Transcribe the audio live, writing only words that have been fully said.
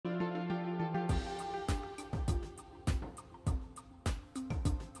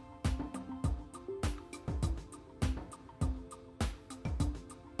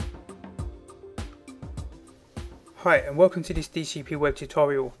Hi and welcome to this DCP web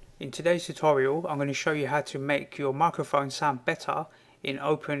tutorial. In today's tutorial I'm going to show you how to make your microphone sound better in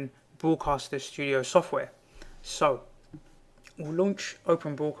Open Broadcaster Studio software. So we'll launch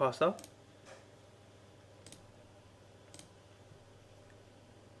Open Broadcaster.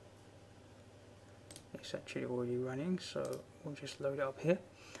 It's actually already running, so we'll just load it up here.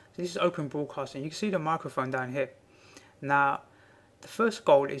 So this is Open Broadcaster and you can see the microphone down here. Now the first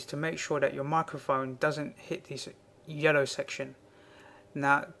goal is to make sure that your microphone doesn't hit this yellow section.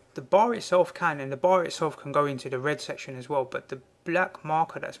 Now the bar itself can, and the bar itself can go into the red section as well, but the black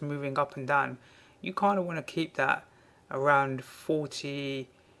marker that's moving up and down, you kind of want to keep that around 40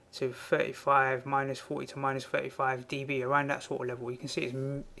 to 35, minus 40 to minus 35 dB, around that sort of level. You can see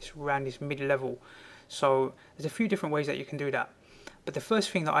it's around this mid level. So there's a few different ways that you can do that. But the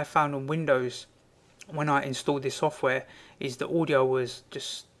first thing that I found on Windows when I installed this software is the audio was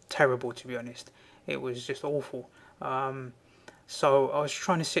just terrible, to be honest. It was just awful. So I was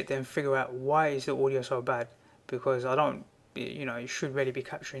trying to sit there and figure out why is the audio so bad, because I don't, you should really be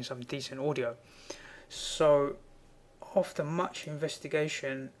capturing some decent audio. So after much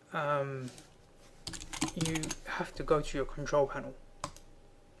investigation, you have to go to your control panel.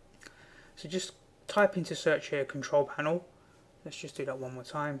 So just type into search here control panel. Let's just do that one more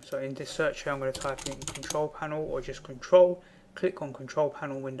time. So in this search here I'm going to type in control panel or just control, click on control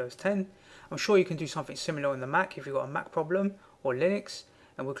panel Windows 10. I'm sure you can do something similar on the Mac if you've got a Mac problem, or Linux,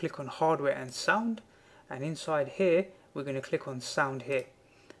 and we'll click on hardware and sound, and inside here we're going to click on sound here,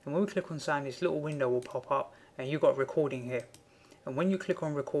 and when we click on sound this little window will pop up and you've got recording here, and when you click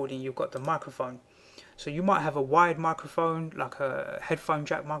on recording you've got the microphone. So you might have a wired microphone like a headphone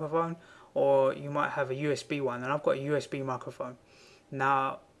jack microphone, or you might have a USB one, and I've got a USB microphone.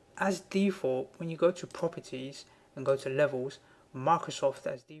 Now as default, when you go to properties and go to levels, Microsoft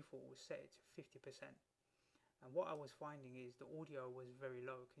as default will set it to 50%. And what I was finding is the audio was very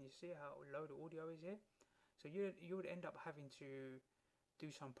low. Can you see how low the audio is here? So you would end up having to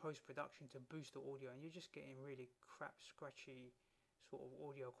do some post-production to boost the audio, and you're just getting really crap, scratchy sort of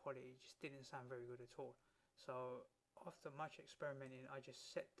audio quality. It just didn't sound very good at all. So after much experimenting, I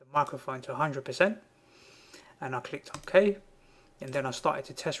just set the microphone to 100% and I clicked OK, and then I started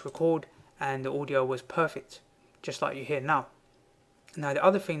to test record and the audio was perfect, just like you hear now. Now the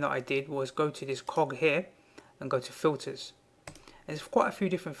other thing that I did was go to this cog here and go to filters. There's quite a few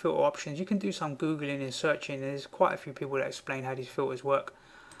different filter options. You can do some googling and searching. There's quite a few people that explain how these filters work.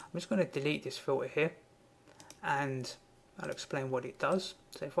 I'm just going to delete this filter here and I'll explain what it does.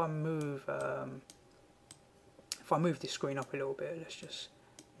 So if I move this screen up a little bit, let's just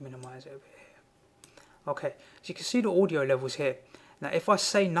minimize it over here. Okay, so you can see the audio levels here. Now if I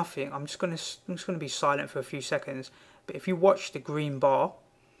say nothing, I'm just going to be silent for a few seconds, but if you watch the green bar,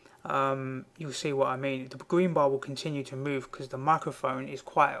 you'll see what I mean. The green bar will continue to move because the microphone is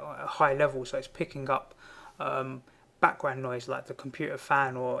quite a high level, so it's picking up background noise like the computer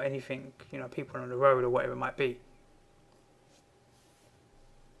fan or anything, people on the road or whatever it might be.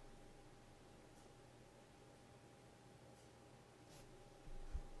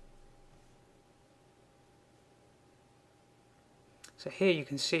 So here you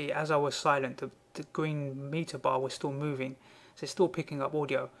can see as I was silent, the green meter bar was still moving, so it's still picking up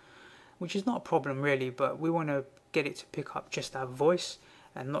audio, which is not a problem really, but we want to get it to pick up just our voice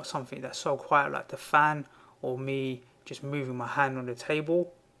and not something that's so quiet like the fan or me just moving my hand on the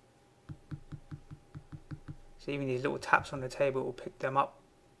table. So even these little taps on the table will pick them up.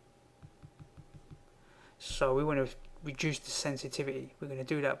 So we want to reduce the sensitivity. We're going to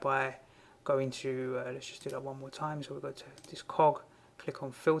do that by going to, let's just do that one more time. So we go to this cog, click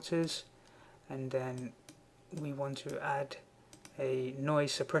on filters, and then we want to add a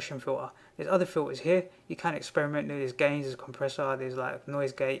noise suppression filter. There's other filters here. You can experiment. There's gains, there's compressor, there's like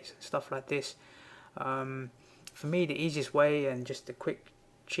noise gates, stuff like this. For me, the easiest way and just the quick,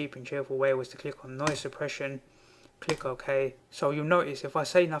 cheap and cheerful way was to click on noise suppression, click OK. So you'll notice if I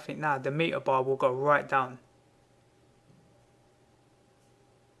say nothing now, the meter bar will go right down.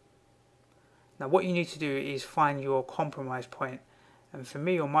 Now what you need to do is find your compromise point, and for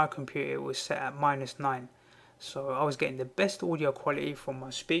me on my computer it was set at -9. So I was getting the best audio quality from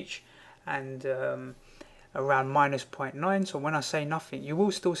my speech and around -0.9. So when I say nothing, you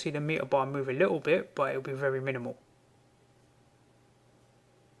will still see the meter bar move a little bit, but it will be very minimal.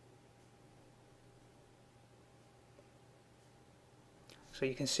 So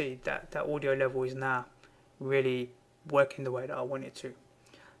you can see that that audio level is now really working the way that I want it to.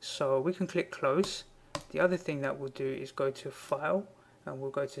 So we can click close. The other thing that we'll do is go to file and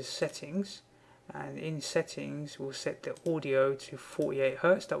we'll go to settings, and in settings we'll set the audio to 48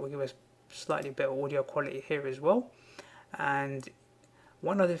 Hz. That will give us slightly better audio quality here as well. And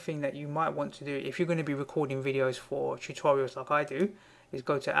one other thing that you might want to do if you're going to be recording videos for tutorials like I do is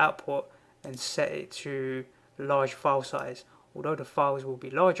go to output and set it to large file size. Although the files will be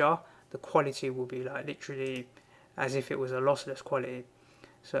larger, the quality will be like literally as if it was a lossless quality.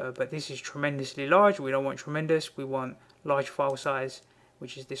 So, but this is tremendously large. We don't want tremendous, we want large file size,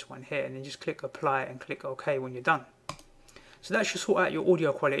 which is this one here, and then just click apply and click OK when you're done. So that should sort out your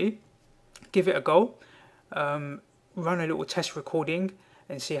audio quality. Give it a go. Run a little test recording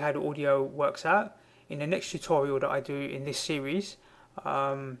and see how the audio works out. In the next tutorial that I do in this series,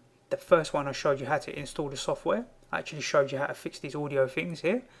 the first one I showed you how to install the software. I actually showed you how to fix these audio things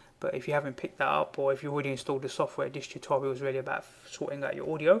here, but if you haven't picked that up or if you already installed the software, this tutorial is really about sorting out your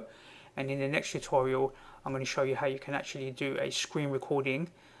audio. And in the next tutorial, I'm going to show you how you can actually do a screen recording,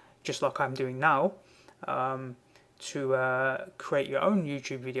 just like I'm doing now, to create your own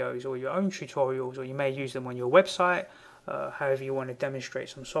YouTube videos or your own tutorials, or you may use them on your website, however you want to demonstrate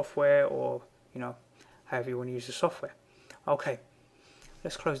some software, or however you want to use the software. Okay,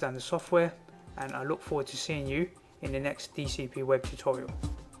 let's close down the software, and I look forward to seeing you in the next DCP web tutorial.